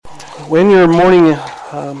In your morning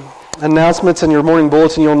announcements and your morning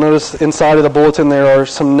bulletin, you'll notice inside of the bulletin there are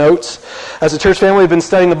some notes. As a church family, we've been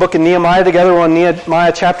studying the book of Nehemiah together. We're on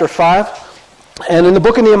Nehemiah chapter 5. And in the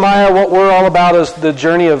book of Nehemiah, what we're all about is the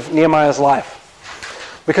journey of Nehemiah's life.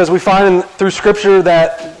 Because we find through Scripture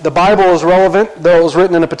that the Bible is relevant, though it was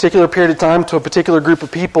written in a particular period of time to a particular group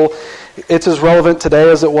of people, it's as relevant today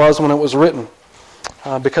as it was when it was written.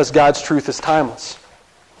 Because God's truth is timeless.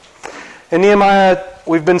 In Nehemiah,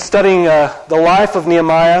 we've been studying the life of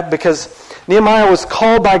Nehemiah because Nehemiah was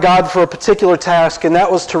called by God for a particular task, and that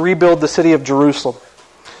was to rebuild the city of Jerusalem.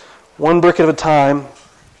 One brick at a time,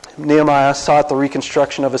 Nehemiah sought the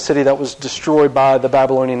reconstruction of a city that was destroyed by the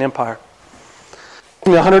Babylonian Empire.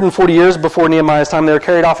 140 years before Nehemiah's time, they were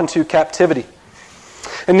carried off into captivity.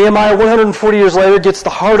 And Nehemiah, 140 years later, gets the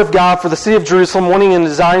heart of God for the city of Jerusalem, wanting and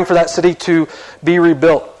desiring for that city to be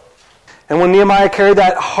rebuilt. And when Nehemiah carried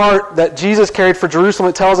that heart that Jesus carried for Jerusalem,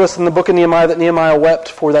 it tells us in the book of Nehemiah that Nehemiah wept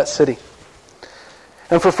for that city.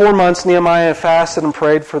 And for 4 months, Nehemiah fasted and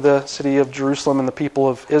prayed for the city of Jerusalem and the people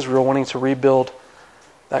of Israel, wanting to rebuild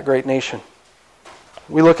that great nation.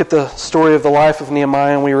 We look at the story of the life of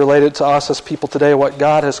Nehemiah and we relate it to us as people today. What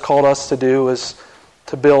God has called us to do is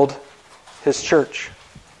to build His church.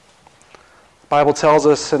 The Bible tells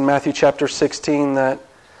us in Matthew chapter 16 that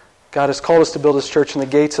God has called us to build His church, and the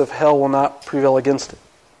gates of hell will not prevail against it.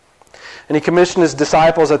 And He commissioned His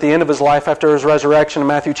disciples at the end of His life after His resurrection. In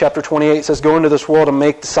Matthew chapter 28, it says, "Go into this world and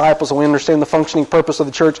make disciples." And we understand the functioning purpose of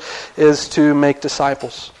the church is to make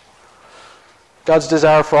disciples. God's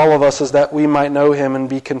desire for all of us is that we might know Him and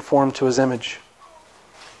be conformed to His image.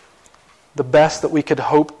 The best that we could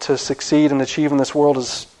hope to succeed and achieve in this world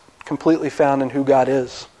is completely found in who God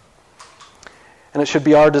is. And it should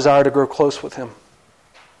be our desire to grow close with Him.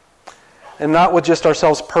 And not with just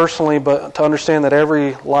ourselves personally, but to understand that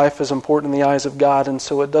every life is important in the eyes of God. And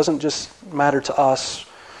so it doesn't just matter to us.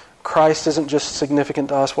 Christ isn't just significant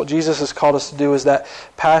to us. What Jesus has called us to do is that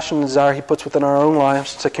passion and desire He puts within our own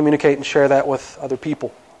lives to communicate and share that with other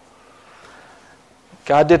people.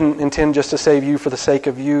 God didn't intend just to save you for the sake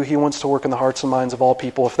of you. He wants to work in the hearts and minds of all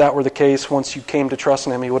people. If that were the case, once you came to trust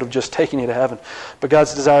in Him, He would have just taken you to heaven. But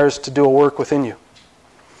God's desire is to do a work within you.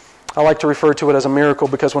 I like to refer to it as a miracle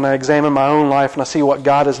because when I examine my own life and I see what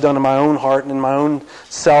God has done in my own heart and in my own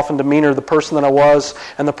self and demeanor, the person that I was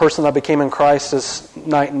and the person that I became in Christ is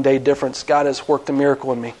night and day difference. God has worked a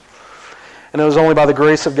miracle in me. And it was only by the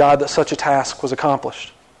grace of God that such a task was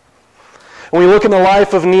accomplished. When you look in the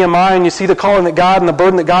life of Nehemiah and you see the calling that God and the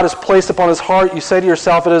burden that God has placed upon his heart, you say to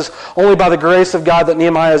yourself, it is only by the grace of God that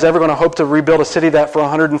Nehemiah is ever going to hope to rebuild a city that for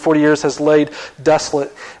 140 years has laid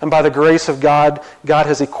desolate. And by the grace of God, God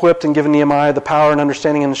has equipped and given Nehemiah the power and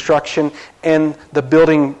understanding and instruction and the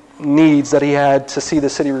building needs that he had to see the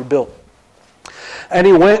city rebuilt. And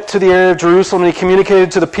he went to the area of Jerusalem and he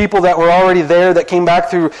communicated to the people that were already there that came back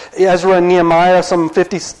through Ezra and Nehemiah, some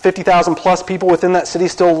 50,000 plus people within that city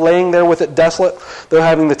still laying there with it desolate, though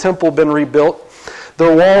having the temple been rebuilt.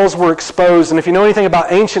 Their walls were exposed. And if you know anything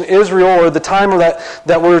about ancient Israel or the time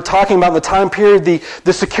that we're talking about in the time period,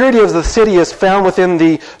 the security of the city is found within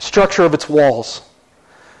the structure of its walls.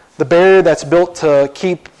 The barrier that's built to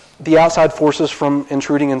keep the outside forces from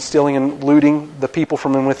intruding and stealing and looting the people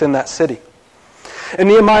from within that city. And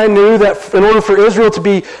Nehemiah knew that in order for Israel to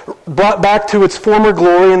be brought back to its former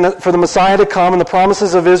glory and for the Messiah to come and the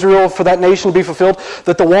promises of Israel for that nation to be fulfilled,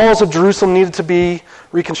 that the walls of Jerusalem needed to be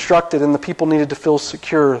reconstructed and the people needed to feel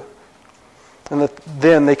secure. And that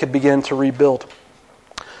then they could begin to rebuild.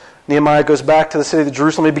 Nehemiah goes back to the city of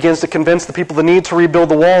Jerusalem. He begins to convince the people the need to rebuild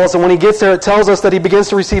the walls. And when he gets there, it tells us that he begins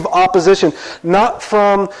to receive opposition, not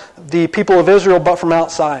from the people of Israel, but from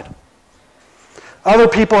outside. Other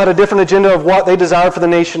people had a different agenda of what they desired for the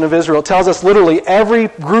nation of Israel. It tells us literally every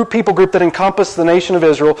people group that encompassed the nation of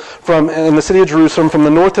Israel in the city of Jerusalem, from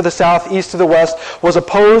the north to the south, east to the west, was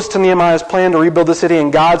opposed to Nehemiah's plan to rebuild the city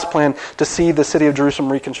and God's plan to see the city of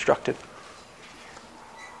Jerusalem reconstructed.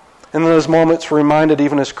 And in those moments, we're reminded,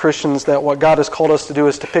 even as Christians, that what God has called us to do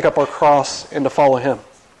is to pick up our cross and to follow Him.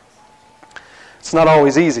 It's not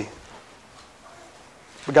always easy,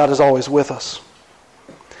 but God is always with us.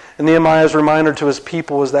 And Nehemiah's reminder to his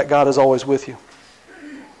people is that God is always with you.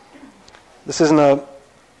 This isn't a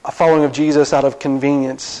following of Jesus out of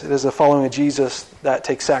convenience. It is a following of Jesus that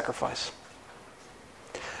takes sacrifice.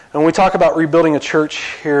 And when we talk about rebuilding a church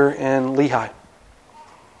here in Lehigh,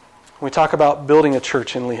 when we talk about building a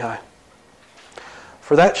church in Lehigh,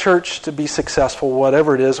 for that church to be successful,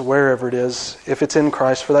 whatever it is, wherever it is, if it's in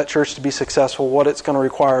Christ, for that church to be successful, what it's going to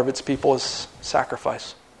require of its people is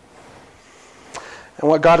sacrifice. And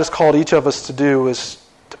what God has called each of us to do is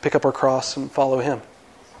to pick up our cross and follow Him.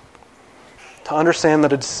 to understand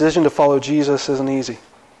that a decision to follow Jesus isn't easy.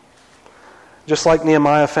 Just like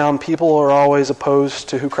Nehemiah found, people are always opposed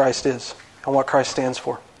to who Christ is and what Christ stands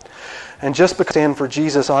for. And just because you stand for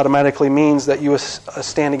Jesus automatically means that you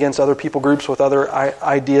stand against other people groups with other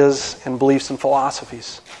ideas and beliefs and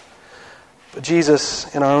philosophies. But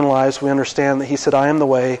Jesus, in our own lives, we understand that He said, I am the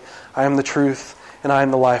way, I am the truth, and I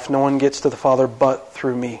am the life. No one gets to the Father but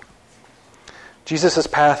through me. Jesus'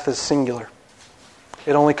 path is singular.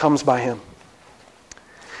 It only comes by Him.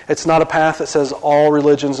 It's not a path that says all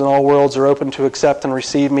religions and all worlds are open to accept and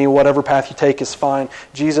receive me. Whatever path you take is fine.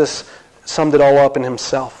 Jesus summed it all up in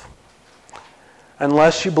Himself.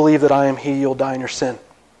 Unless you believe that I am He, you'll die in your sin.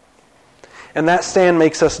 And that stand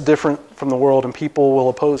makes us different from the world, and people will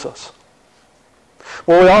oppose us.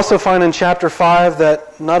 Well, we also find in chapter 5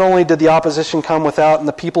 that not only did the opposition come without, and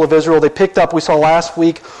the people of Israel, they picked up, we saw last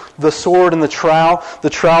week, the sword and the trowel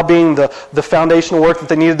being the foundational work that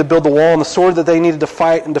they needed to build the wall, and the sword that they needed to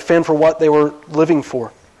fight and defend for what they were living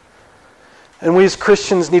for. And we as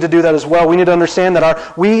Christians need to do that as well. We need to understand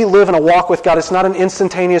that we live in a walk with God. It's not an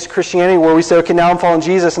instantaneous Christianity where we say, okay, now I'm following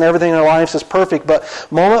Jesus and everything in our lives is perfect. But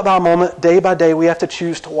moment by moment, day by day, we have to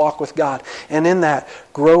choose to walk with God. And in that,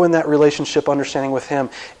 grow in that relationship understanding with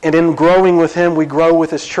Him. And in growing with Him, we grow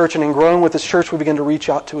with His church. And in growing with His church, we begin to reach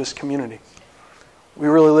out to His community. We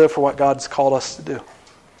really live for what God's called us to do.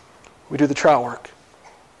 We do the trowel work.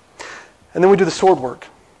 And then we do the sword work.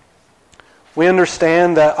 We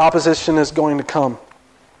understand that opposition is going to come.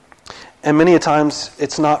 And many a times,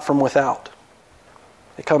 it's not from without.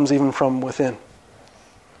 It comes even from within.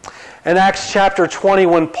 In Acts chapter 20,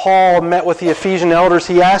 when Paul met with the Ephesian elders,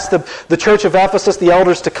 he asked the church of Ephesus, the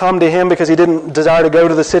elders, to come to him because he didn't desire to go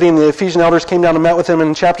to the city. And the Ephesian elders came down and met with him. And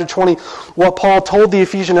in chapter 20, what Paul told the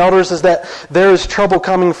Ephesian elders is that there is trouble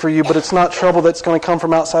coming for you, but it's not trouble that's going to come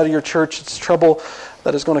from outside of your church. It's trouble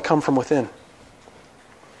that is going to come from within.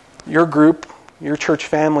 Your group, your church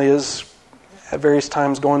family is at various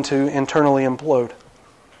times going to internally implode.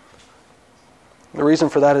 The reason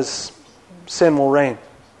for that is sin will reign.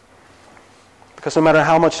 Because no matter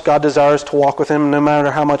how much God desires to walk with Him, no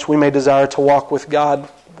matter how much we may desire to walk with God,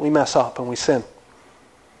 we mess up and we sin.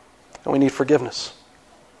 And we need forgiveness.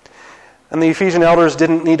 And the Ephesian elders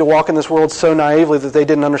didn't need to walk in this world so naively that they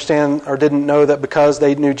didn't understand or didn't know that because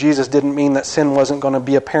they knew Jesus didn't mean that sin wasn't going to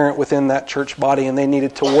be apparent within that church body, and they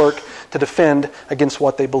needed to work to defend against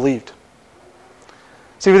what they believed.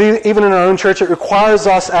 See, even in our own church, it requires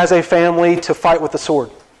us as a family to fight with the sword,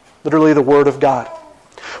 literally the Word of God.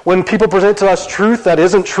 When people present to us truth that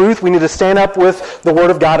isn't truth, we need to stand up with the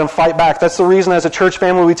Word of God and fight back. That's the reason as a church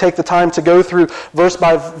family we take the time to go through verse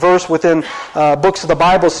by verse within books of the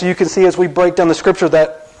Bible so you can see as we break down the Scripture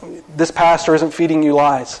that this pastor isn't feeding you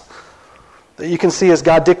lies. That you can see as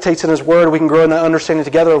God dictates in His Word, we can grow in that understanding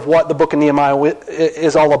together of what the book of Nehemiah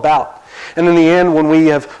is all about. And in the end, when we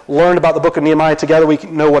have learned about the book of Nehemiah together, we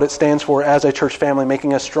know what it stands for as a church family,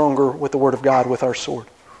 making us stronger with the Word of God, with our sword.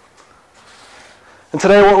 And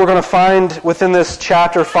today what we're going to find within this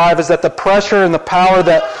chapter 5 is that the pressure and the power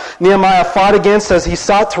that Nehemiah fought against as he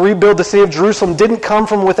sought to rebuild the city of Jerusalem didn't come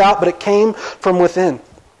from without, but it came from within.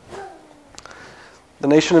 The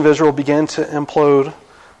nation of Israel began to implode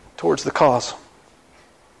towards the cause.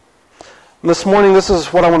 And this morning, this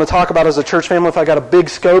is what I want to talk about as a church family. If I got a big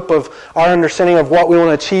scope of our understanding of what we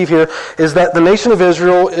want to achieve here, is that the nation of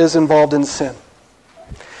Israel is involved in sin.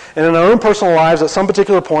 And in our own personal lives, at some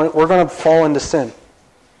particular point, we're going to fall into sin.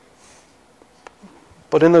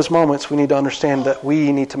 But in those moments, we need to understand that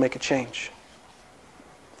we need to make a change.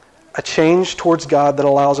 A change towards God that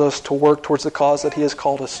allows us to work towards the cause that He has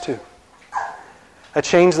called us to. A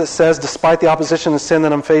change that says, despite the opposition and sin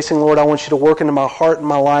that I'm facing, Lord, I want You to work into my heart and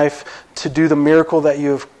my life to do the miracle that You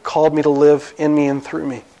have called me to live in me and through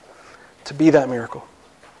me. To be that miracle.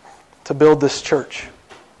 To build this church.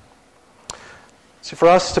 See, for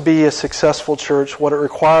us to be a successful church, what it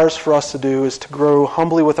requires for us to do is to grow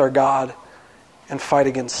humbly with our God and fight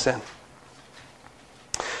against sin.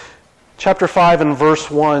 Chapter 5 and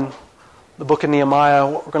verse 1, the book of Nehemiah,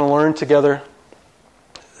 what we're going to learn together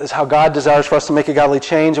is how God desires for us to make a godly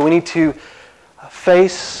change, and we need to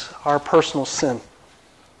face our personal sin.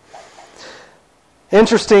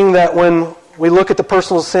 Interesting that when we look at the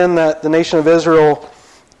personal sin that the nation of Israel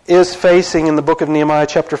is facing in the book of Nehemiah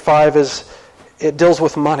chapter 5 is it deals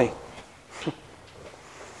with money.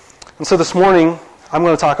 And so this morning, I'm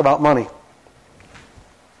going to talk about money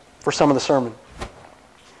for some of the sermon.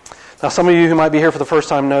 Now, some of you who might be here for the first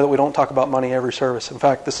time know that we don't talk about money every service. In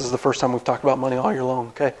fact, this is the first time we've talked about money all year long,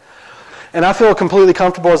 okay? And I feel completely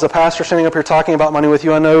comfortable as a pastor standing up here talking about money with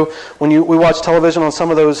you. I know when we watch television on some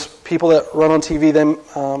of those people that run on TV, they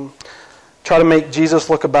try try to make Jesus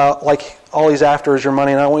look about like all he's after is your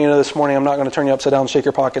money. And I want you to know this morning, I'm not going to turn you upside down and shake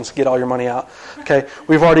your pockets and get all your money out. Okay?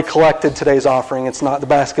 We've already collected today's offering. It's not, the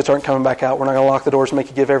baskets aren't coming back out. We're not going to lock the doors and make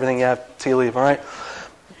you give everything you have till you leave, all right?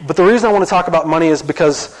 But the reason I want to talk about money is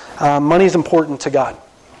because money is important to God.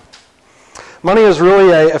 Money is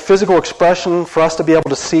really a physical expression for us to be able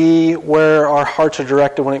to see where our hearts are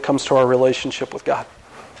directed when it comes to our relationship with God.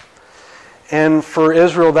 And for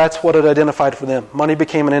Israel, that's what it identified for them. Money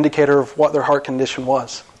became an indicator of what their heart condition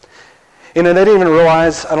was. And they didn't even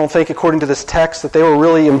realize, I don't think, according to this text, that they were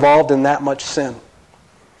really involved in that much sin.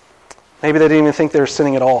 Maybe they didn't even think they were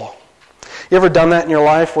sinning at all. You ever done that in your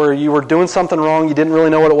life where you were doing something wrong, you didn't really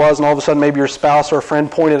know what it was, and all of a sudden maybe your spouse or a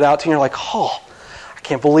friend pointed it out to you, and you're like, oh, I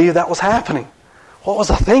can't believe that was happening. What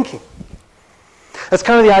was I thinking? That's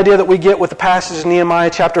kind of the idea that we get with the passage in Nehemiah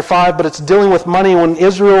chapter 5, but it's dealing with money. When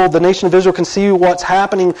Israel, the nation of Israel, can see what's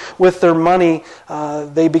happening with their money,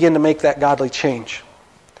 they begin to make that godly change.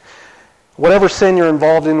 Whatever sin you're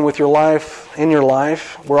involved in with your life,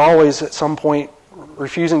 we're always at some point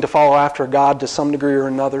refusing to follow after God to some degree or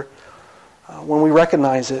another. When we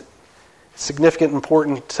recognize it, it's significant and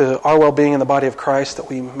important to our well-being in the body of Christ that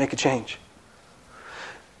we make a change.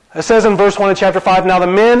 It says in verse 1 of chapter 5, "Now the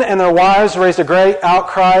men and their wives raised a great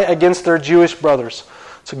outcry against their Jewish brothers."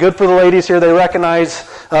 So good for the ladies here. They recognize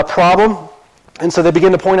a problem, and so they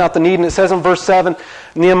begin to point out the need. And it says in verse 7,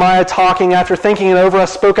 Nehemiah talking, after thinking it over, "I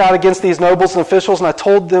spoke out against these nobles and officials, and I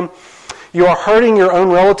told them, 'You are hurting your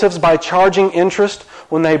own relatives by charging interest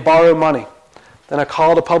when they borrow money.' Then I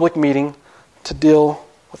called a public meeting to deal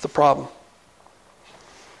with the problem."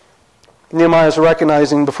 Nehemiah is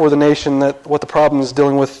recognizing before the nation that what the problem is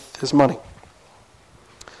dealing with is money.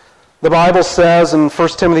 The Bible says in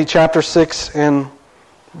 1 Timothy chapter 6 and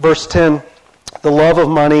verse 10, "The love of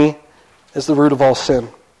money is the root of all sin."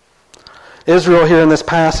 Israel here in this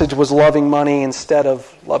passage was loving money instead of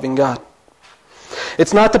loving God.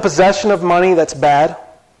 It's not the possession of money that's bad.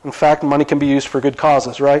 In fact, money can be used for good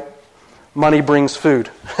causes, right? Money brings food.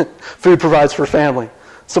 Food provides for family.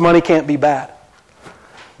 So money can't be bad.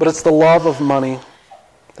 But it's the love of money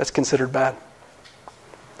that's considered bad.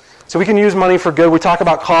 So we can use money for good. We talk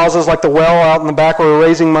about causes like the well out in the back where we're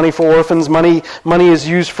raising money for orphans. Money is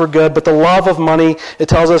used for good. But the love of money, it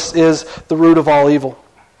tells us, is the root of all evil.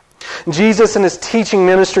 Jesus in his teaching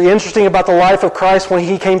ministry, interesting about the life of Christ when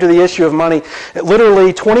he came to the issue of money,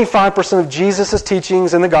 literally 25% of Jesus'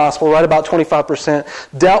 teachings in the gospel, right about 25%,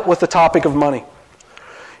 dealt with the topic of money.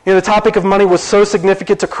 You know, the topic of money was so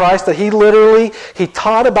significant to Christ that he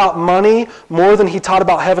taught about money more than he taught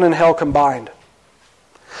about heaven and hell combined.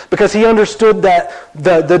 Because he understood that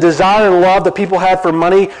the desire and love that people had for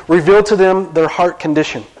money revealed to them their heart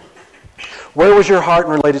condition. Where was your heart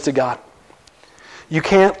related to God? You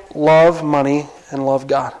can't love money and love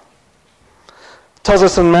God. It tells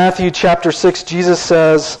us in Matthew chapter 6, Jesus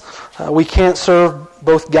says we can't serve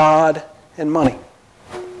both God and money.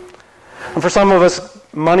 And for some of us,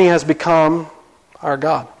 money has become our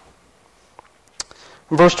God.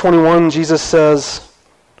 In verse 21, Jesus says,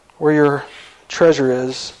 "Where your treasure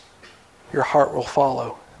is, your heart will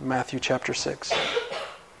follow." In Matthew chapter 6.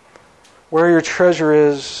 Where your treasure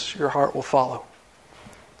is, your heart will follow.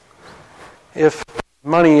 If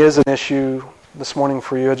money is an issue this morning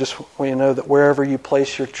for you, I just want you to know that wherever you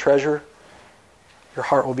place your treasure, your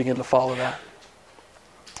heart will begin to follow that.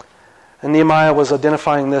 And Nehemiah was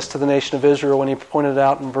identifying this to the nation of Israel when he pointed it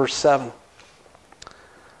out in verse 7.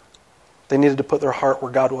 They needed to put their heart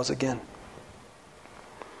where God was again.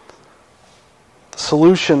 The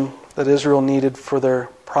solution that Israel needed for their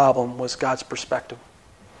problem was God's perspective.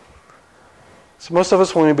 So most of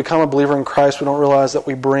us, when we become a believer in Christ, we don't realize that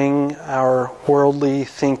we bring our worldly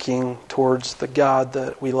thinking towards the God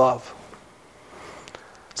that we love.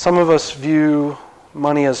 Some of us view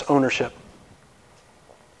money as ownership.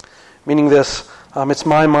 Meaning this, it's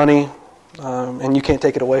my money, and you can't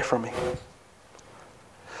take it away from me.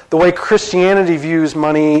 The way Christianity views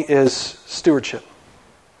money is stewardship.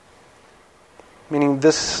 Meaning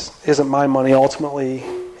this isn't my money, ultimately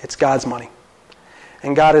it's God's money.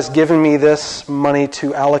 And God has given me this money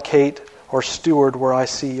to allocate or steward where I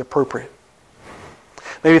see appropriate.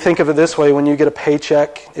 Maybe think of it this way, when you get a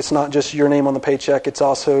paycheck, it's not just your name on the paycheck, it's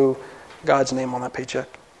also God's name on that paycheck.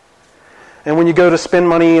 And when you go to spend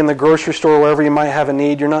money in the grocery store, wherever you might have a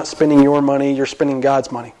need, you're not spending your money, you're spending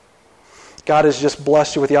God's money. God has just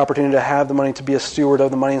blessed you with the opportunity to have the money, to be a steward of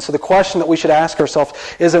the money. And so the question that we should ask ourselves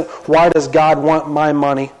isn't, why does God want my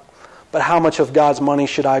money? But how much of God's money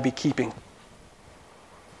should I be keeping?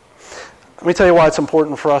 Let me tell you why it's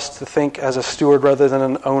important for us to think as a steward rather than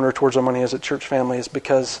an owner towards our money as a church family, is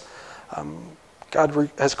because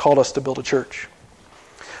God has called us to build a church.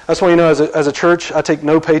 That's why, as a church, I take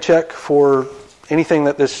no paycheck for anything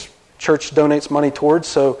that this church donates money towards,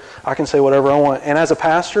 so I can say whatever I want. And as a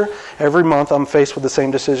pastor, every month I'm faced with the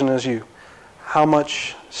same decision as you. How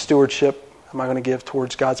much stewardship am I going to give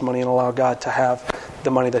towards God's money and allow God to have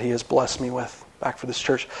the money that He has blessed me with back for this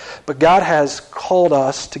church? But God has called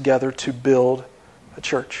us together to build a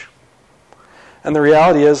church. And the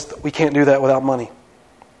reality is that we can't do that without money.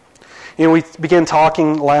 We began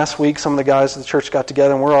talking last week, some of the guys of the church got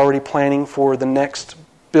together, and we're already planning for the next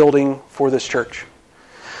building for this church.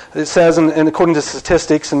 It says, and according to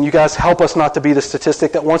statistics, and you guys help us not to be the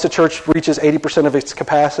statistic, that once a church reaches 80% of its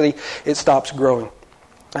capacity, it stops growing.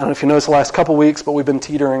 I don't know if you noticed the last couple weeks, but we've been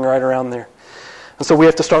teetering right around there. And so we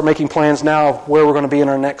have to start making plans now of where we're going to be in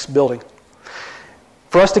our next building.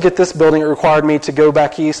 For us to get this building, it required me to go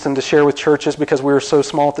back east and to share with churches because we were so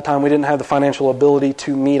small at the time, we didn't have the financial ability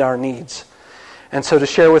to meet our needs. And so to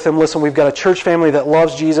share with them, listen, we've got a church family that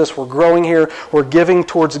loves Jesus, we're growing here, we're giving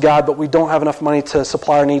towards God, but we don't have enough money to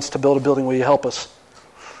supply our needs to build a building. Will you help us?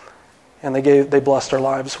 And they blessed our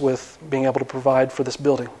lives with being able to provide for this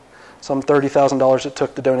building. Some $30,000 it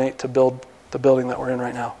took to donate to build the building that we're in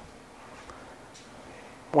right now.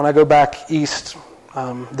 When I go back east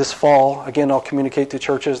this fall, again, I'll communicate to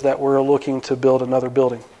churches that we're looking to build another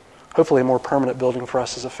building. Hopefully a more permanent building for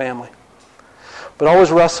us as a family. But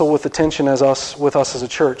always wrestle with the tension with us as a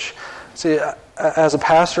church. See, as a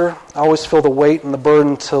pastor, I always feel the weight and the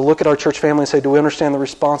burden to look at our church family and say, do we understand the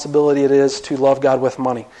responsibility it is to love God with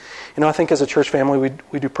money? I think as a church family,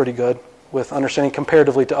 we do pretty good with understanding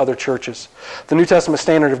comparatively to other churches. The New Testament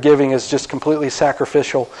standard of giving is just completely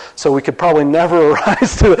sacrificial, so we could probably never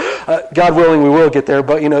arise to, God willing, we will get there,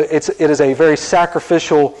 but it is a very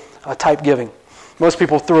sacrificial type giving. Most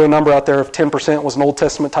people threw a number out there of 10% was an Old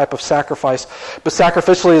Testament type of sacrifice, but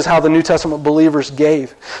sacrificially is how the New Testament believers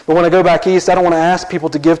gave. But when I go back east, I don't want to ask people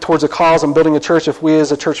to give towards a cause and building a church if we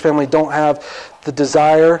as a church family don't have the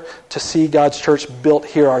desire to see God's church built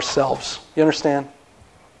here ourselves. You understand?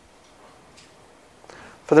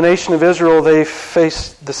 For the nation of Israel, they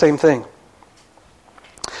faced the same thing.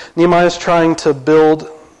 Nehemiah is trying to build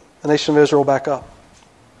the nation of Israel back up.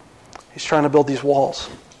 He's trying to build these walls.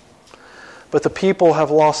 But the people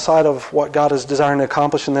have lost sight of what God is desiring to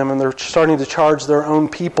accomplish in them, and they're starting to charge their own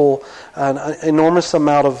people an enormous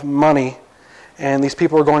amount of money, and these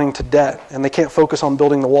people are going into debt, and they can't focus on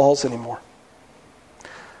building the walls anymore.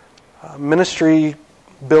 Ministry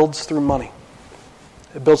builds through money.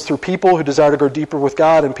 It builds through people who desire to go deeper with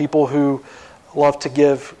God and people who love to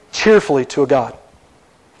give cheerfully to a God.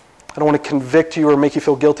 I don't want to convict you or make you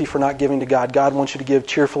feel guilty for not giving to God. God wants you to give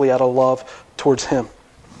cheerfully out of love towards Him.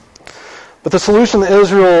 But the solution that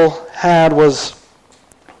Israel had was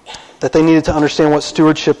that they needed to understand what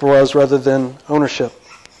stewardship was rather than ownership.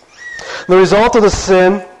 The result of the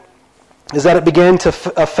sin is that it began to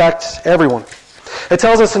affect everyone. It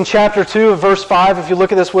tells us in chapter 2 of verse 5, if you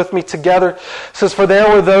look at this with me together, it says, "For there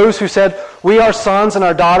were those who said, 'We are sons and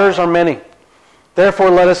our daughters are many. Therefore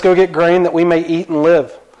let us go get grain that we may eat and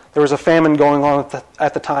live.'" There was a famine going on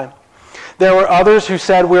at the time. "There were others who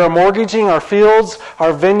said, 'We are mortgaging our fields,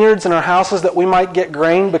 our vineyards, and our houses that we might get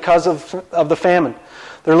grain because of the famine.'"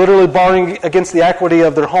 They're literally borrowing against the equity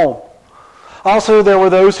of their home. Also, there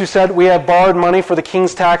were those who said, "We have borrowed money for the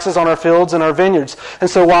king's taxes on our fields and our vineyards." And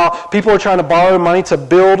so while people are trying to borrow money to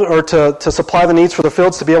build or to supply the needs for the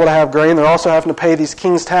fields to be able to have grain, they're also having to pay these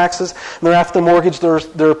king's taxes, and they're having to mortgage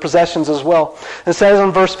their possessions as well. And it says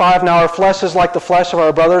in verse 5, "Now our flesh is like the flesh of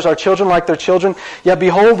our brothers, our children like their children. Yet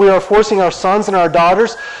behold, we are forcing our sons and our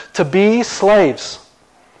daughters to be slaves.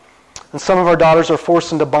 And some of our daughters are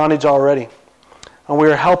forced into bondage already. And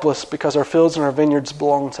we are helpless because our fields and our vineyards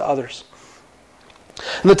belong to others."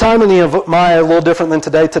 In the time of Nehemiah, a little different than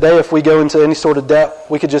today. Today, if we go into any sort of debt,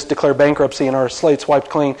 we could just declare bankruptcy and our slate's wiped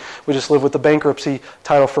clean. We just live with the bankruptcy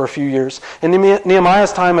title for a few years. In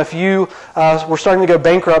Nehemiah's time, if you were starting to go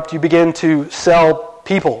bankrupt, you begin to sell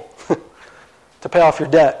people to pay off your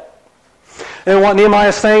debt. And what Nehemiah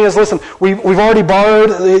is saying is, listen, we've already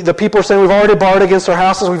borrowed, the people are saying we've already borrowed against our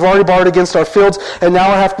houses, we've already borrowed against our fields, and now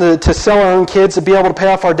we have to sell our own kids to be able to pay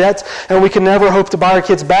off our debts, and we can never hope to buy our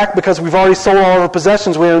kids back because we've already sold all of our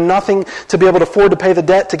possessions. We own nothing to be able to afford to pay the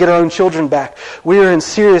debt to get our own children back. We are in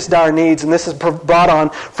serious dire needs, and this is brought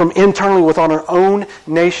on from internally within our own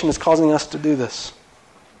nation is causing us to do this.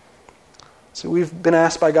 So we've been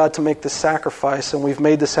asked by God to make this sacrifice, and we've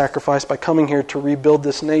made the sacrifice by coming here to rebuild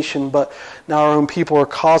this nation, but now our own people are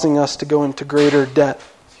causing us to go into greater debt.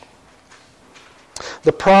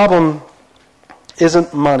 The problem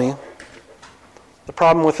isn't money. The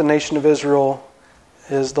problem with the nation of Israel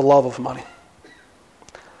is the love of money.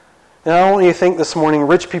 And I don't want you to think this morning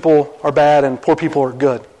rich people are bad and poor people are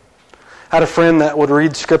good. I had a friend that would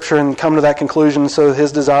read Scripture and come to that conclusion, so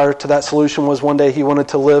his desire to that solution was one day he wanted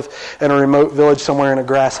to live in a remote village somewhere in a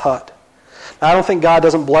grass hut. Now, I don't think God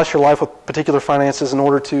doesn't bless your life with particular finances in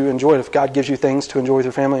order to enjoy it. If God gives you things to enjoy with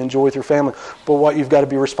your family, enjoy with your family. But what you've got to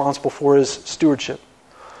be responsible for is stewardship.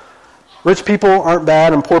 Rich people aren't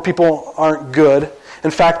bad and poor people aren't good.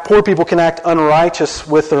 In fact, poor people can act unrighteous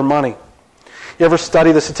with their money. You ever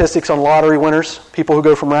study the statistics on lottery winners? People who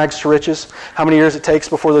go from rags to riches? How many years it takes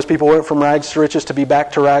before those people went from rags to riches to be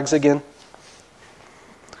back to rags again?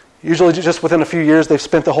 Usually just within a few years they've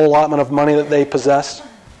spent the whole allotment of money that they possessed.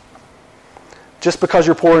 Just because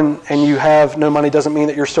you're poor and you have no money doesn't mean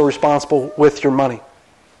that you're still responsible with your money.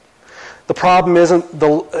 The problem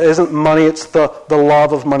isn't money, it's the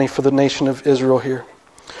love of money for the nation of Israel here.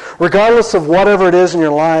 Regardless of whatever it is in your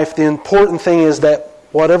life, the important thing is that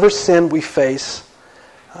whatever sin we face,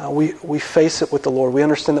 we face it with the Lord. We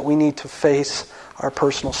understand that we need to face our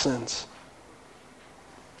personal sins.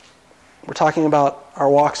 We're talking about our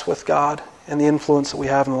walks with God and the influence that we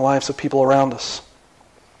have in the lives of people around us.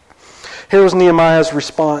 Here was Nehemiah's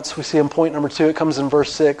response. We see in point number 2. It comes in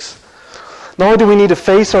verse 6. Not only do we need to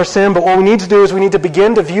face our sin, but what we need to do is we need to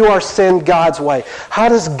begin to view our sin God's way. How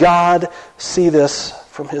does God see this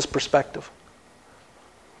from His perspective?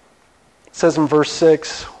 It says in verse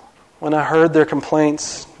 6, when I heard their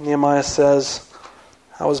complaints, Nehemiah says,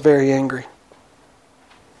 I was very angry.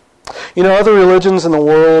 You know, other religions in the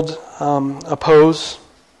world oppose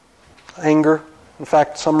anger. In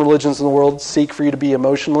fact, some religions in the world seek for you to be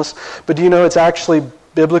emotionless. But do you know it's actually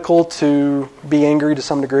biblical to be angry to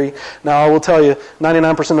some degree? Now, I will tell you,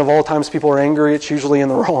 99% of all times people are angry, it's usually in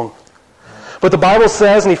the wrong. But the Bible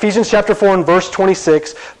says in Ephesians chapter 4 and verse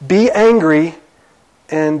 26, be angry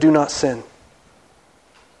and do not sin.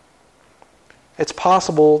 It's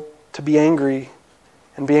possible to be angry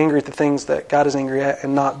and be angry at the things that God is angry at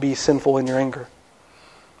and not be sinful in your anger.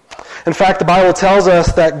 In fact, the Bible tells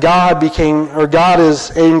us that God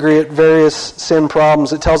is angry at various sin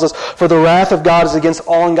problems. It tells us, for the wrath of God is against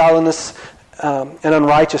all ungodliness and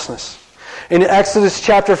unrighteousness. In Exodus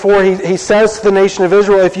chapter 4, he says to the nation of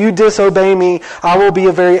Israel, if you disobey me, I will be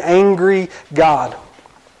a very angry God.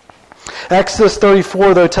 Exodus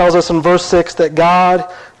 34, though, tells us in verse 6 that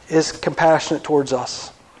God is compassionate towards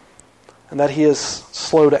us and that He is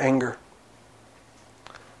slow to anger.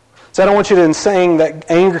 So I don't want you to saying that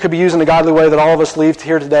anger could be used in a godly way that all of us leave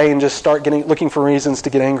here today and just start looking for reasons to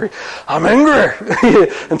get angry. I'm angry!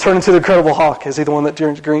 And turn into the Incredible Hulk. Is he the one that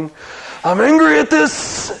turns green? I'm angry at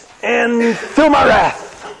this and feel my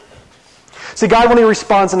wrath. See, God, when He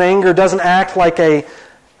responds in anger, doesn't act like a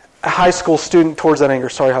high school student towards that anger.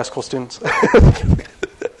 Sorry, high school students.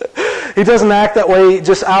 He doesn't act that way,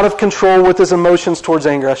 just out of control with His emotions towards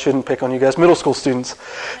anger. I shouldn't pick on you guys, middle school students.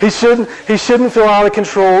 He shouldn't feel out of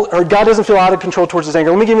control, or God doesn't feel out of control towards His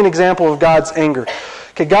anger. Let me give you an example of God's anger.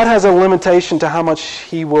 Okay, God has a limitation to how much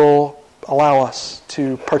He will allow us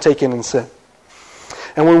to partake in sin.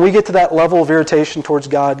 And when we get to that level of irritation towards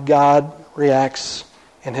God, God reacts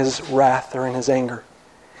in His wrath or in His anger.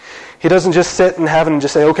 He doesn't just sit in heaven and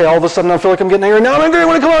just say, okay, all of a sudden I feel like I'm getting angry. Now I'm angry. I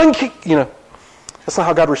want to come on and kick. That's not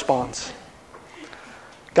how God responds.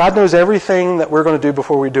 God knows everything that we're going to do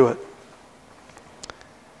before we do it.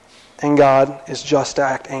 And God is just to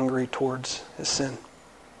act angry towards His sin.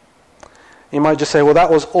 You might just say, well,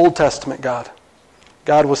 that was Old Testament God.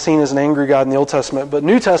 God was seen as an angry God in the Old Testament. But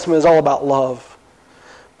New Testament is all about love.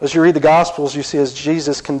 As you read the Gospels, you see as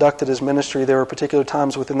Jesus conducted His ministry, there were particular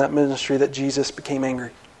times within that ministry that Jesus became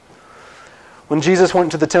angry. When Jesus went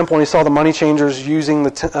into the temple and He saw the money changers using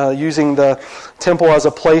the temple as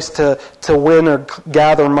a place to win or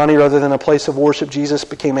gather money rather than a place of worship, Jesus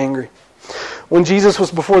became angry. When Jesus was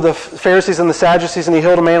before the Pharisees and the Sadducees and He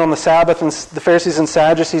healed a man on the Sabbath, and the Pharisees and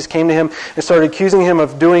Sadducees came to Him and started accusing Him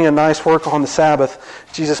of doing a nice work on the Sabbath,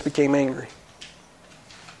 Jesus became angry.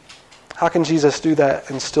 How can Jesus do that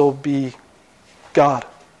and still be God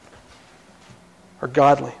or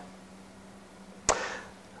godly?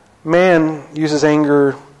 Man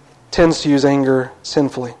tends to use anger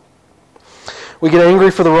sinfully. We get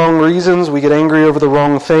angry for the wrong reasons. We get angry over the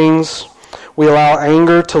wrong things. We allow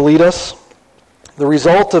anger to lead us. The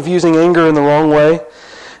result of using anger in the wrong way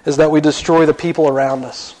is that we destroy the people around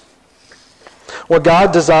us. What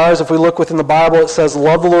God desires, if we look within the Bible, it says,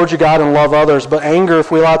 love the Lord your God and love others. But anger,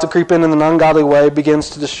 if we allow it to creep in an ungodly way,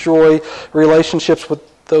 begins to destroy relationships with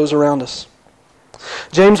those around us.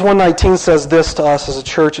 James 1:19 says this to us as a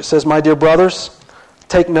church. It says, my dear brothers,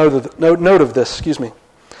 take note of this.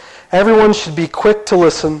 Everyone should be quick to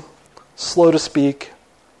listen, slow to speak,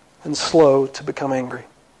 and slow to become angry.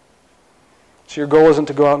 So your goal isn't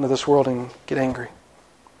to go out into this world and get angry.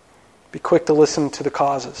 Be quick to listen to the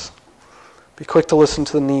causes. Be quick to listen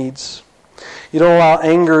to the needs. You don't allow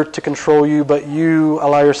anger to control you, but you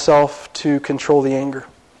allow yourself to control the anger.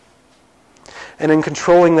 And in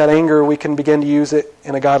controlling that anger, we can begin to use it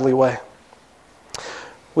in a godly way.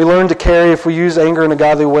 We learn to carry, if we use anger in a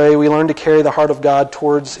godly way, we learn to carry the heart of God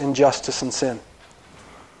towards injustice and sin.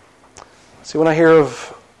 See, when I hear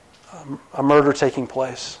of a murder taking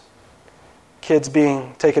place, kids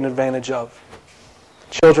being taken advantage of,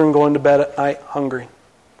 children going to bed at night hungry,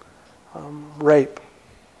 rape,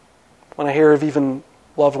 when I hear of even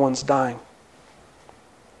loved ones dying,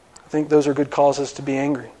 I think those are good causes to be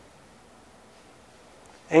angry.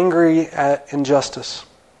 Angry at injustice.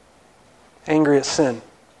 Angry at sin.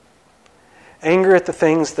 Angry at the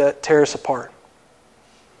things that tear us apart.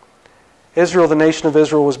 Israel, the nation of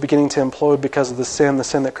Israel, was beginning to implode because of the sin. The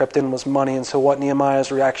sin that crept in was money. And so what Nehemiah's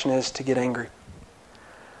reaction is to get angry.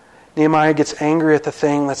 Nehemiah gets angry at the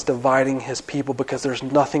thing that's dividing his people, because there's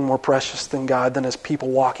nothing more precious than God than his people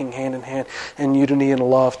walking hand in hand in unity and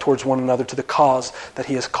love towards one another to the cause that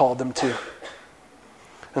he has called them to.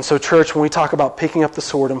 And so, church, when we talk about picking up the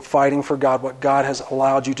sword and fighting for God, what God has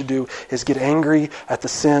allowed you to do is get angry at the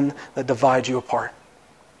sin that divides you apart.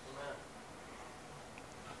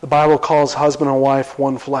 The Bible calls husband and wife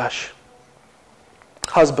one flesh.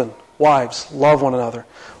 Husband, wives, love one another.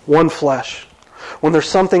 One flesh. When there's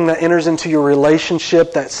something that enters into your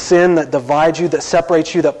relationship, that sin that divides you, that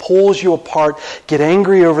separates you, that pulls you apart, get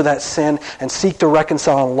angry over that sin and seek to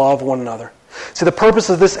reconcile and love one another. See, the purpose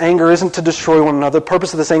of this anger isn't to destroy one another. The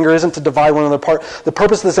purpose of this anger isn't to divide one another apart. The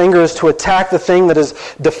purpose of this anger is to attack the thing that is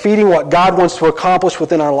defeating what God wants to accomplish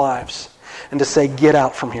within our lives, and to say, get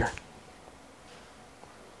out from here.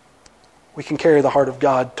 We can carry the heart of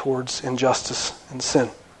God towards injustice and sin.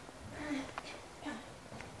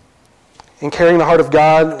 In carrying the heart of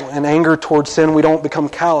God and anger towards sin, we don't become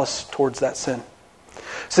callous towards that sin.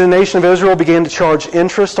 So the nation of Israel began to charge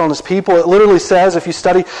interest on his people. It literally says, if you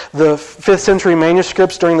study the 5th century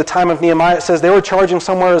manuscripts during the time of Nehemiah, it says they were charging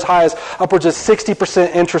somewhere as high as upwards of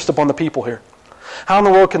 60% interest upon the people here. How in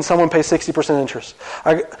the world can someone pay 60% interest?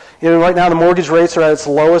 Right now the mortgage rates are at its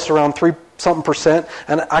lowest, around 3-something%,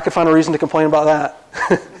 and I could find a reason to complain about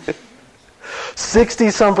that.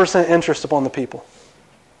 60-some% interest upon the people.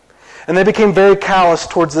 And they became very callous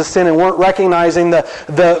towards this sin and weren't recognizing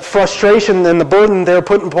the frustration and the burden they're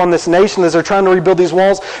putting upon this nation as they're trying to rebuild these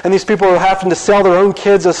walls. And these people are having to sell their own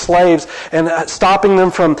kids as slaves and stopping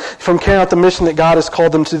them from carrying out the mission that God has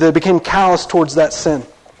called them to. They became callous towards that sin.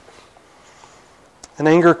 And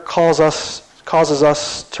anger causes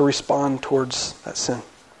us to respond towards that sin.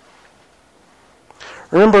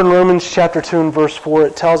 Remember in Romans chapter 2 and verse 4,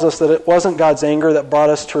 it tells us that it wasn't God's anger that brought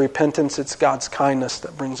us to repentance, it's God's kindness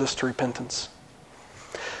that brings us to repentance.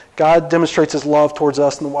 God demonstrates His love towards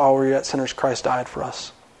us, and while we were yet sinners, Christ died for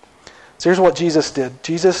us. So here's what Jesus did.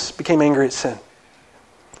 Jesus became angry at sin.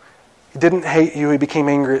 He didn't hate you, He became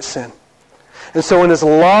angry at sin. And so in His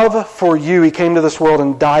love for you, He came to this world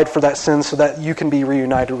and died for that sin so that you can be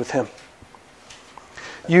reunited with Him.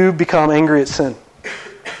 You become angry at sin.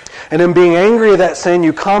 And in being angry at that sin,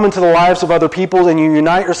 you come into the lives of other people and you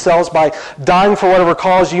unite yourselves by dying for whatever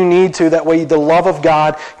cause you need to. That way the love of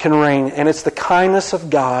God can reign. And it's the kindness of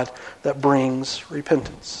God that brings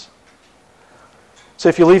repentance. So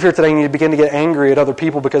if you leave here today and you begin to get angry at other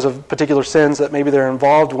people because of particular sins that maybe they're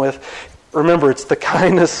involved with, remember it's the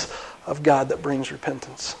kindness of God that brings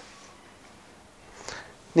repentance.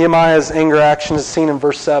 Nehemiah's anger action is seen in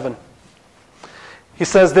verse 7. He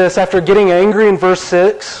says this, after getting angry in verse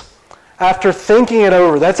 6, after thinking it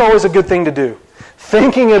over. That's always a good thing to do.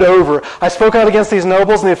 Thinking it over. I spoke out against these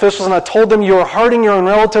nobles and the officials, and I told them, you are hurting your own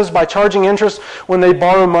relatives by charging interest when they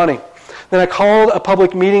borrow money. Then I called a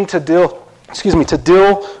public meeting to deal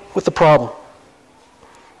with the problem.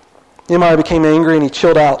 Nehemiah became angry and he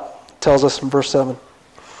chilled out, it tells us in verse 7.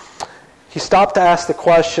 He stopped to ask the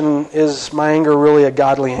question, is my anger really a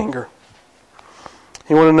godly anger?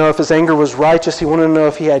 He wanted to know if his anger was righteous. He wanted to know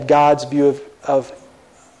if he had God's view of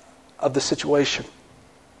the situation.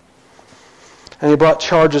 And he brought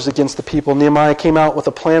charges against the people. Nehemiah came out with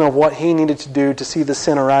a plan of what he needed to do to see the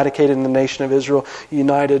sin eradicated in the nation of Israel,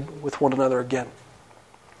 united with one another again.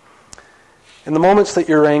 In the moments that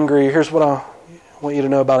you're angry, here's what I want you to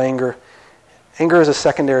know about anger. Anger is a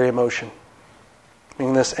secondary emotion.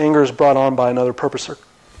 Meaning this anger is brought on by another purpose or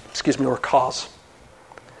cause.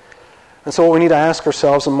 And so what we need to ask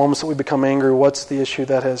ourselves in moments that we become angry, what's the issue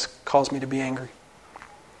that has caused me to be angry?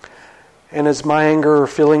 And is my anger or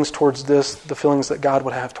feelings towards this the feelings that God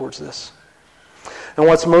would have towards this? And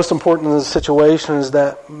what's most important in this situation is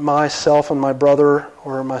that myself and my brother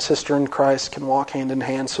or my sister in Christ can walk hand in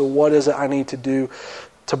hand. So what is it I need to do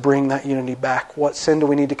to bring that unity back? What sin do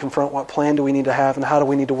we need to confront? What plan do we need to have? And how do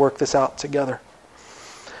we need to work this out together?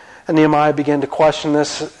 And Nehemiah began to question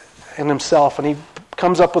this in himself. And he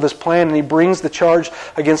comes up with his plan and he brings the charge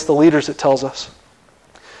against the leaders, it tells us.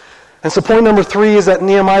 And so point number 3 is that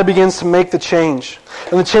Nehemiah begins to make the change.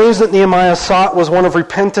 And the change that Nehemiah sought was one of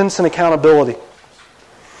repentance and accountability.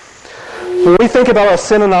 When we think about a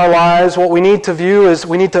sin in our lives, what we need to view is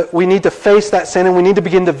we need to face that sin, and we need to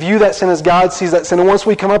begin to view that sin as God sees that sin. And once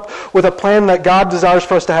we come up with a plan that God desires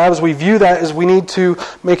for us to have, as we view that, as we need to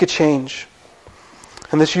make a change.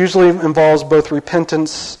 And this usually involves both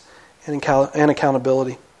repentance and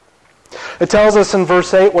accountability. It tells us in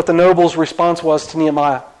verse 8 what the noble's response was to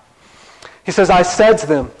Nehemiah. He says, I said to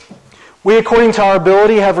them, we according to our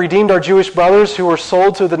ability have redeemed our Jewish brothers who were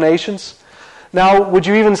sold to the nations. Now, would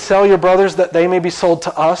you even sell your brothers that they may be sold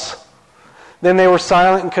to us? Then they were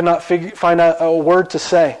silent and could not find a word to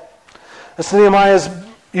say. And so Nehemiah is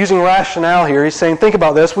using rationale here. He's saying, think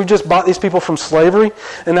about this. We've just bought these people from slavery,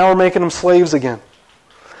 and now we're making them slaves again.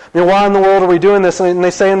 I mean, why in the world are we doing this? And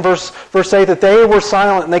they say in verse 8 that they were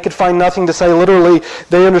silent and they could find nothing to say. Literally,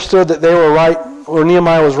 they understood that they were right, or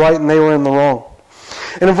Nehemiah was right, and they were in the wrong.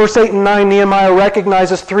 And in verse 8 and 9, Nehemiah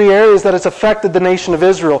recognizes 3 areas that it's affected the nation of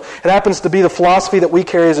Israel. It happens to be the philosophy that we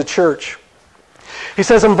carry as a church. He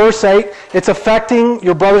says in verse 8, it's affecting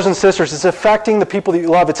your brothers and sisters. It's affecting the people that you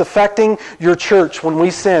love. It's affecting your church when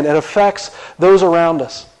we sin. It affects those around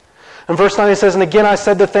us. In verse 9 he says, and again I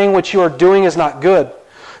said the thing which you are doing is not good.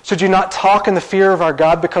 Should you not talk in the fear of our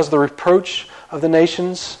God because of the reproach of the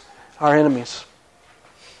nations, our enemies?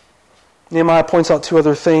 Nehemiah points out 2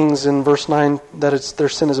 other things in verse 9 that their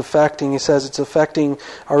sin is affecting. He says it's affecting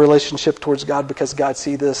our relationship towards God because God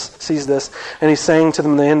sees this. And he's saying to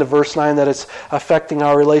them in the end of verse 9 that it's affecting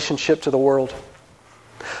our relationship to the world.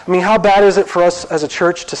 I mean, how bad is it for us as a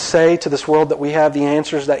church to say to this world that we have the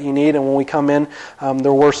answers that you need, and when we come in,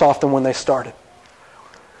 they're worse off than when they started?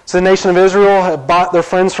 So the nation of Israel had bought their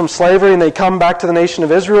friends from slavery, and they come back to the nation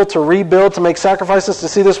of Israel to rebuild, to make sacrifices, to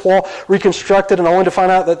see this wall reconstructed, and only to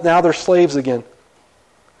find out that now they're slaves again.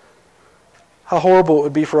 How horrible it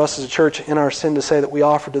would be for us as a church in our sin to say that we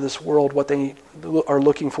offer to this world what they are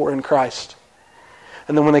looking for in Christ.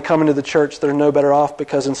 And then when they come into the church, they're no better off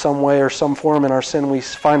because in some way or some form in our sin we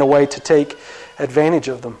find a way to take advantage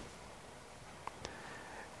of them.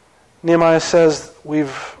 Nehemiah says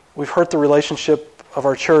we've hurt the relationship of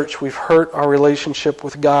our church. We've hurt our relationship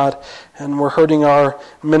with God, and we're hurting our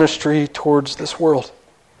ministry towards this world.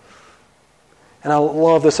 And I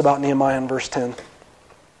love this about Nehemiah in verse 10.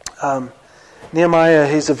 Nehemiah,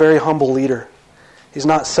 he's a very humble leader. He's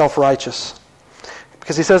not self-righteous.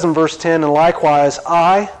 Because he says in verse 10, and likewise,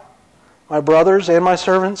 I, my brothers and my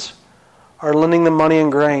servants, are lending them money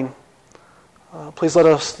and grain. Please let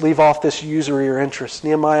us leave off this usury or interest.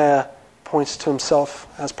 Nehemiah points to himself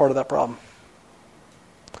as part of that problem.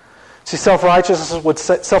 See, self-righteousness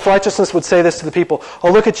would say this to the people.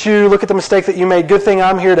 Oh, look at you. Look at the mistake that you made. Good thing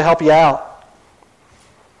I'm here to help you out.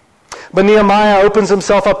 But Nehemiah opens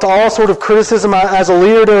himself up to all sort of criticism as a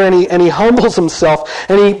leader, and he humbles himself.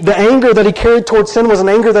 And the anger that he carried towards sin was an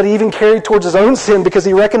anger that he even carried towards his own sin, because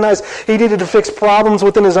he recognized he needed to fix problems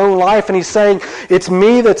within his own life. And he's saying, it's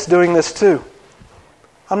me that's doing this too.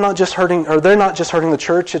 I'm not just hurting, or they're not just hurting the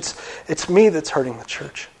church. It's me that's hurting the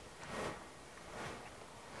church.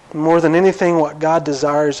 More than anything, what God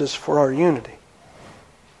desires is for our unity.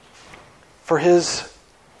 For His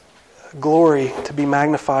glory to be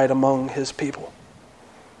magnified among His people.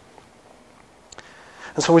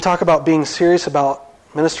 And so we talk about being serious about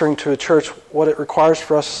ministering to a church. What it requires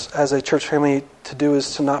for us as a church family to do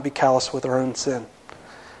is to not be callous with our own sin.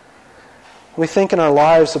 We think in our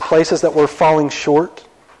lives of places that we're falling short.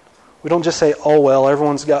 We don't just say, oh well,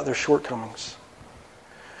 everyone's got their shortcomings.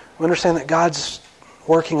 We understand that God's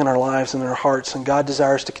working in our lives and in our hearts, and God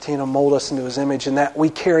desires to continue to mold us into His image, and that we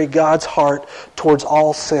carry God's heart towards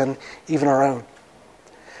all sin, even our own.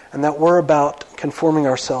 And that we're about conforming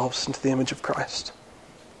ourselves into the image of Christ.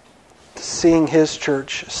 To seeing His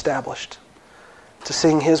church established. To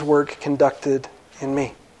seeing His work conducted in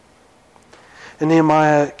me. And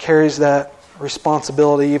Nehemiah carries that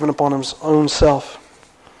responsibility even upon his own self.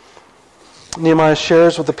 Nehemiah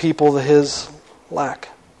shares with the people his lack.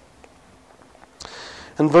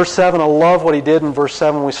 In verse 7, I love what he did in verse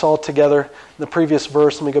 7. We saw it together in the previous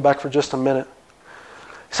verse. Let me go back for just a minute.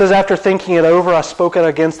 He says, after thinking it over, I spoke out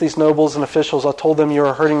against these nobles and officials. I told them you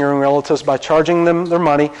are hurting your own relatives by charging them their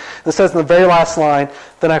money. And it says in the very last line,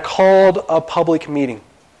 then I called a public meeting.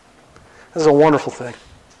 This is a wonderful thing.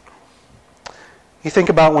 You think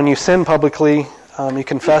about when you sin publicly, you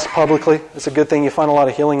confess publicly. It's a good thing. You find a lot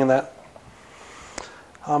of healing in that.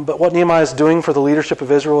 But what Nehemiah is doing for the leadership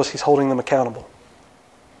of Israel is he's holding them accountable.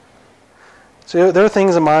 So there are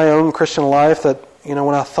things in my own Christian life that,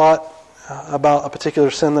 when I thought about a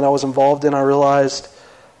particular sin that I was involved in, I realized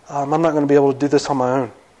I'm not going to be able to do this on my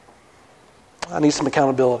own. I need some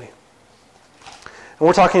accountability. And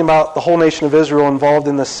we're talking about the whole nation of Israel involved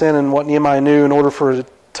in this sin, and what Nehemiah knew in order for a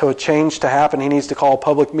change to happen, he needs to call a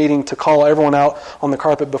public meeting to call everyone out on the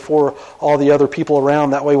carpet before all the other people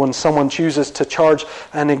around. That way when someone chooses to charge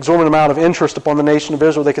an exorbitant amount of interest upon the nation of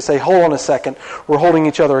Israel, they can say, hold on a second, we're holding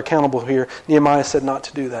each other accountable here. Nehemiah said not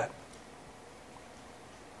to do that.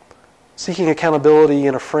 Seeking accountability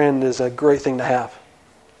in a friend is a great thing to have.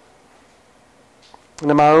 And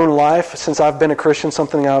in my own life, since I've been a Christian,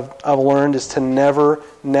 something I've learned is to never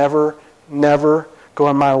go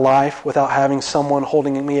in my life without having someone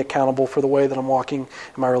holding me accountable for the way that I'm walking in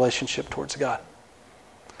my relationship towards God.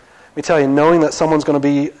 Let me tell you, knowing that someone's going to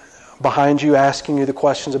be behind you asking you the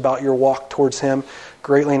questions about your walk towards Him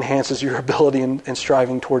greatly enhances your ability in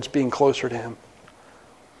striving towards being closer to Him.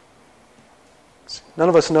 None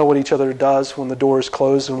of us know what each other does when the door is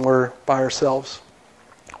closed and we're by ourselves,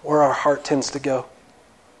 where our heart tends to go.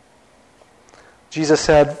 Jesus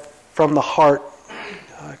said, from the heart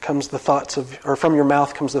comes the thoughts of, or from your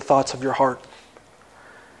mouth comes the thoughts of your heart.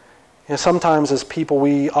 Sometimes as people,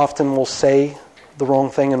 we often will say the wrong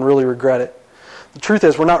thing and really regret it. The truth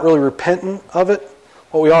is, we're not really repentant of it.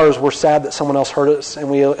 What we are is we're sad that someone else hurt us, and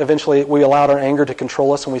we allowed our anger to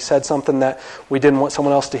control us, and we said something that we didn't want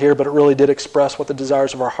someone else to hear, but it really did express what the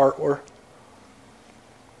desires of our heart were.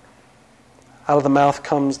 Out of the mouth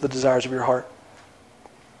comes the desires of your heart.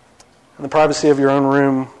 In the privacy of your own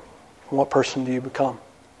room, what person do you become?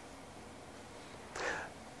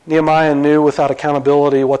 Nehemiah knew without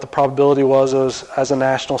accountability what the probability was as a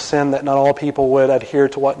national sin, that not all people would adhere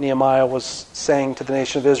to what Nehemiah was saying to the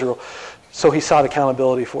nation of Israel. So he sought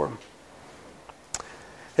accountability for him.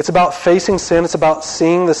 It's about facing sin. It's about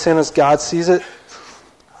seeing the sin as God sees it.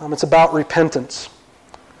 It's about repentance.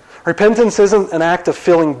 Repentance isn't an act of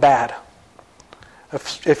feeling bad.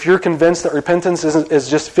 If you're convinced that repentance is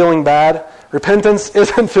just feeling bad, repentance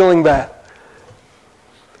isn't feeling bad.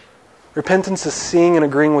 Repentance is seeing and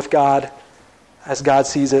agreeing with God as God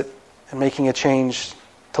sees it and making a change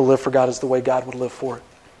to live for God as the way God would live for it.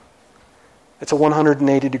 It's a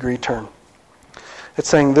 180-degree turn. It's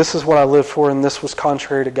saying, this is what I live for and this was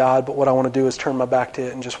contrary to God, but what I want to do is turn my back to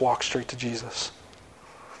it and just walk straight to Jesus.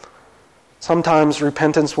 Sometimes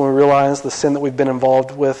repentance, when we realize the sin that we've been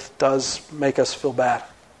involved with, does make us feel bad.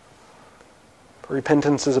 But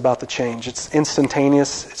repentance is about the change. It's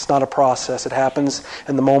instantaneous. It's not a process. It happens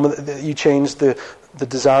in the moment that you change the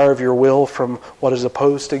desire of your will from what is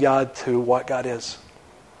opposed to God to what God is.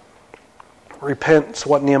 Repent is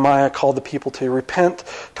what Nehemiah called the people to. Repent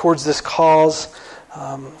towards this cause.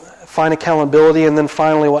 Find accountability. And then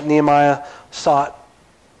finally what Nehemiah sought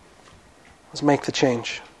was make the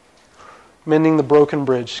change. Mending the broken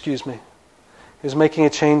bridge, He was making a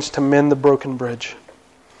change to mend the broken bridge.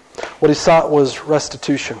 What he sought was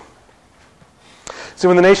restitution. See,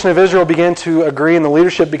 when the nation of Israel began to agree and the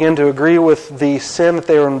leadership began to agree with the sin that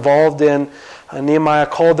they were involved in, Nehemiah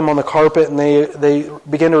called them on the carpet and they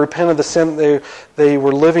began to repent of the sin that they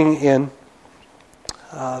were living in.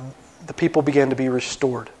 The people began to be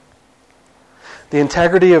restored. The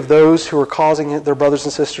integrity of those who were causing their brothers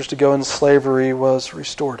and sisters to go into slavery was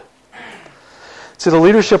restored. See, the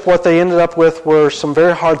leadership, what they ended up with were some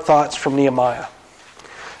very hard thoughts from Nehemiah.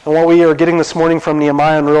 And what we are getting this morning from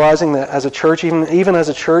Nehemiah and realizing that as a church, even as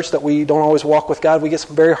a church, that we don't always walk with God, we get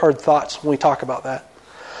some very hard thoughts when we talk about that.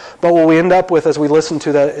 But what we end up with as we listen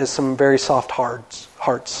to that is some very soft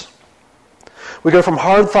hearts. We go from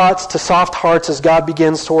hard thoughts to soft hearts as God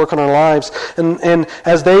begins to work on our lives. And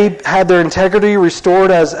as they had their integrity restored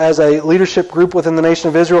as a leadership group within the nation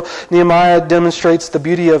of Israel, Nehemiah demonstrates the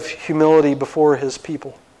beauty of humility before his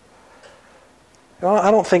people. I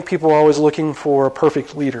don't think people are always looking for a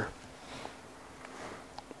perfect leader.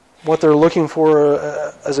 What they're looking for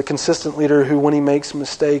as a consistent leader who, when he makes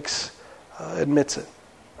mistakes, admits it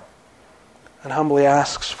and humbly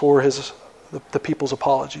asks for the people's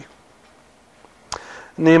apology.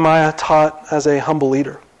 Nehemiah taught as a humble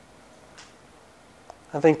leader.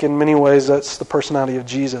 I think in many ways that's the personality of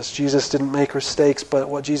Jesus. Jesus didn't make mistakes, but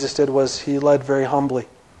what Jesus did was he led very humbly.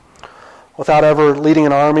 Without ever leading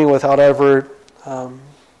an army, without ever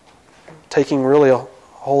taking really a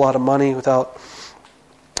whole lot of money, without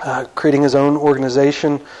creating his own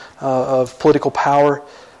organization of political power.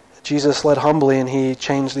 Jesus led humbly and he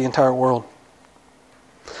changed the entire world.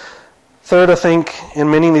 Third, I think, in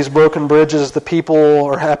mending these broken bridges, the people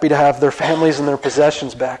are happy to have their families and their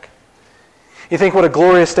possessions back. You think what a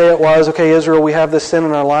glorious day it was. Okay, Israel, we have this sin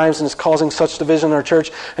in our lives and it's causing such division in our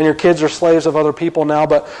church, and your kids are slaves of other people now,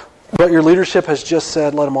 but your leadership has just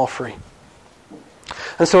said, let them all free.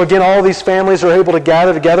 And so again, all these families are able to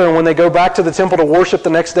gather together, and when they go back to the temple to worship the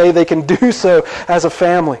next day, they can do so as a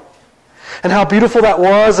family. And how beautiful that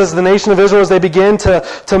was as the nation of Israel, as they began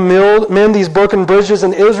to mend these broken bridges,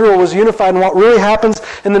 and Israel was unified. And what really happens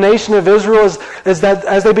in the nation of Israel is that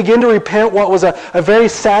as they begin to repent, what was a very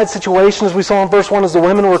sad situation, as we saw in verse 1, as the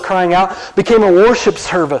women were crying out, became a worship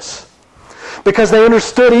service. Because they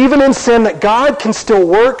understood, even in sin, that God can still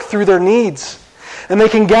work through their needs. And they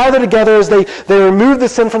can gather together as they remove the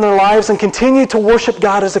sin from their lives and continue to worship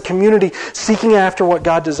God as a community, seeking after what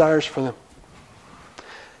God desires for them.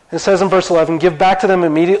 It says in verse 11, give back to them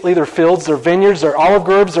immediately their fields, their vineyards, their olive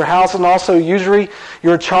groves, their houses, and also usury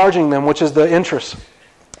you're charging them, which is the interest.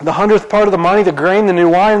 The 100th part of the money, the grain, the new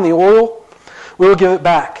wine, the oil, we will give it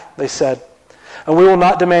back, they said. And we will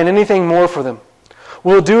not demand anything more for them.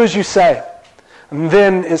 We will do as you say. And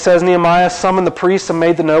then it says Nehemiah summoned the priests and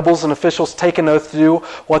made the nobles and officials take an oath to do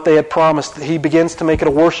what they had promised. He begins to make it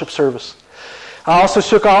a worship service. I also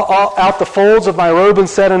shook out the folds of my robe and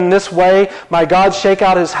said, in this way, my God shake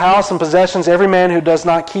out his house and possessions, every man who does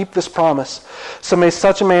not keep this promise. So may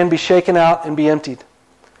such a man be shaken out and be emptied.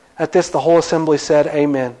 At this the whole assembly said,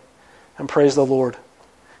 Amen, and praised the Lord.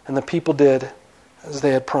 And the people did as they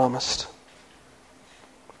had promised.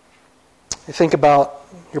 You think about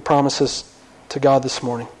your promises to God this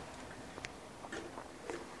morning.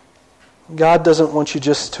 God doesn't want you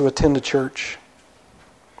just to attend a church.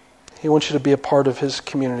 He wants you to be a part of his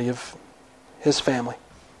community, of his family,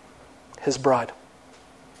 his bride.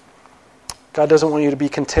 God doesn't want you to be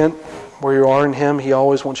content where you are in him. He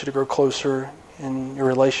always wants you to grow closer in your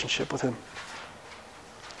relationship with him.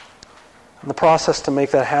 And the process to make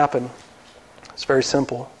that happen is very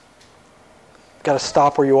simple. You've got to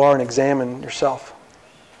stop where you are and examine yourself.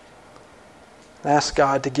 And ask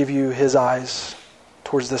God to give you his eyes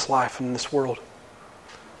towards this life and this world,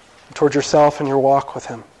 towards yourself and your walk with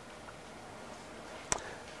him.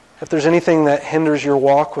 If there's anything that hinders your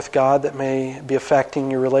walk with God that may be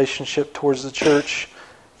affecting your relationship towards the church,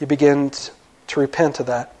 you begin to repent of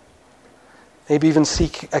that. Maybe even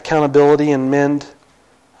seek accountability and mend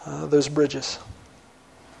those bridges.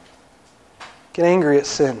 Get angry at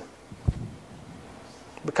sin,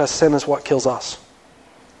 because sin is what kills us.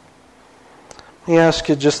 Let me ask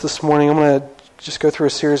you just this morning, I'm going to just go through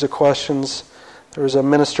a series of questions. There was a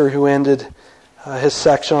minister who ended his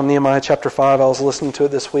section on Nehemiah chapter 5. I was listening to it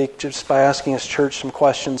this week just by asking his church some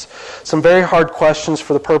questions. Some very hard questions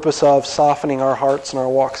for the purpose of softening our hearts and our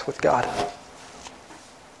walks with God.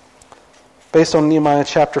 Based on Nehemiah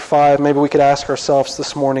chapter 5, maybe we could ask ourselves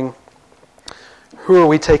this morning, who are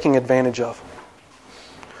we taking advantage of?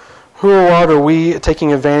 Who or what are we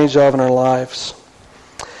taking advantage of in our lives?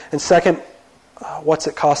 And second, what's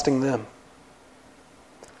it costing them?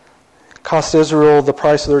 It cost Israel the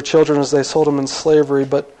price of their children as they sold them in slavery,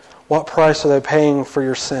 but what price are they paying for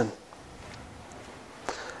your sin?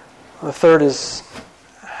 The third is,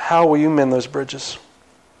 how will you mend those bridges?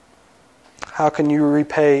 How can you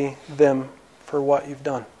repay them for what you've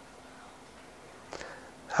done?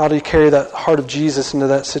 How do you carry that heart of Jesus into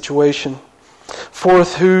that situation?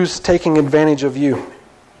 Fourth, who's taking advantage of you?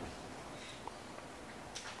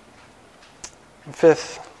 And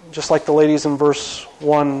fifth, just like the ladies in verse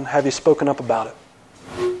 1, have you spoken up about it?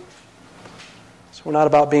 So we're not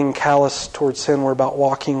about being callous towards sin, we're about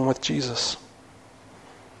walking with Jesus.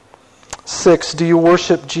 6, do you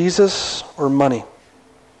worship Jesus or money?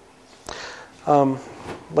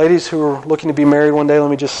 Ladies who are looking to be married one day, let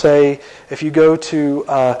me just say, if you go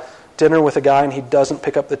to dinner with a guy and he doesn't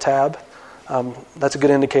pick up the tab, that's a good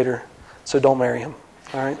indicator. So don't marry him.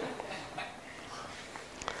 All right?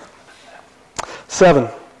 7,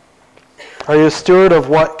 are you a steward of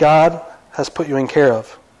what God has put you in care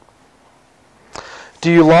of?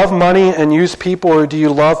 Do you love money and use people, or do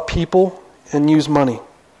you love people and use money?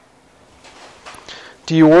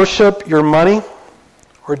 Do you worship your money,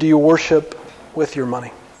 or do you worship with your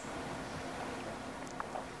money?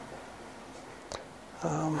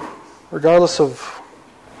 Regardless of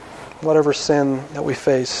whatever sin that we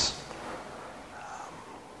face,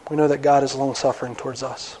 we know that God is long-suffering towards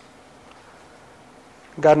us.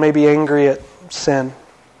 God may be angry at sin,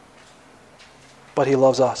 but he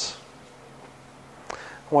loves us.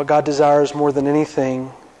 What God desires more than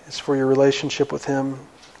anything is for your relationship with him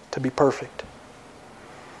to be perfect.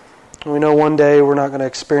 And we know one day we're not going to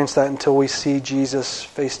experience that until we see Jesus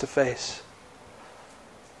face to face.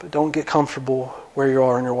 But don't get comfortable where you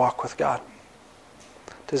are in your walk with God.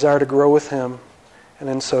 Desire to grow with Him, and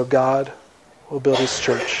in so God will build His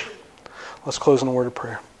church. Let's close in a word of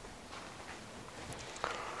prayer.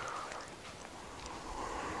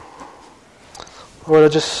 Lord, I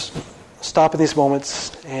just stop in these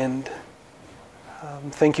moments and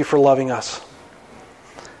thank you for loving us.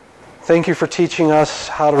 Thank you for teaching us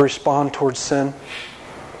how to respond towards sin.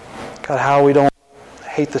 God, how we don't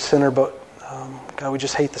hate the sinner, but God, we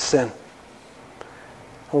just hate the sin.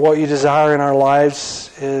 And what you desire in our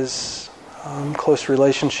lives is close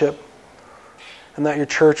relationship, and that your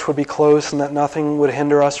church would be close, and that nothing would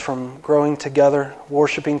hinder us from growing together,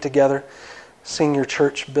 worshiping together, seeing your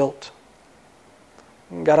church built.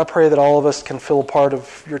 And God, I pray that all of us can feel a part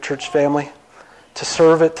of your church family, to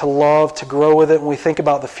serve it, to love, to grow with it. When we think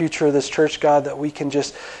about the future of this church, God, that we can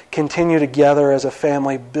just continue together as a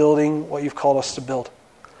family building what you've called us to build.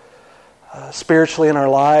 Spiritually in our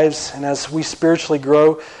lives, and as we spiritually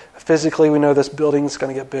grow, physically we know this building is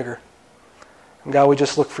going to get bigger. And God, we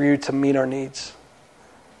just look for you to meet our needs.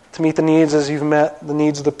 To meet the needs as you've met the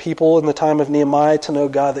needs of the people in the time of Nehemiah, to know,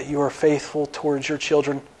 God, that you are faithful towards your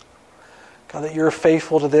children. God, that you're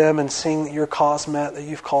faithful to them, and seeing that your cause met, that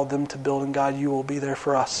you've called them to build, and God, you will be there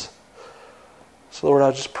for us. So Lord,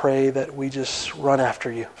 I just pray that we just run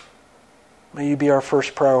after you. May you be our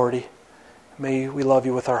first priority. May we love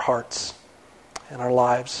you with our hearts and our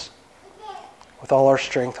lives, with all our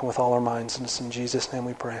strength and with all our minds. And it's in Jesus' name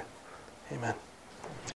we pray. Amen.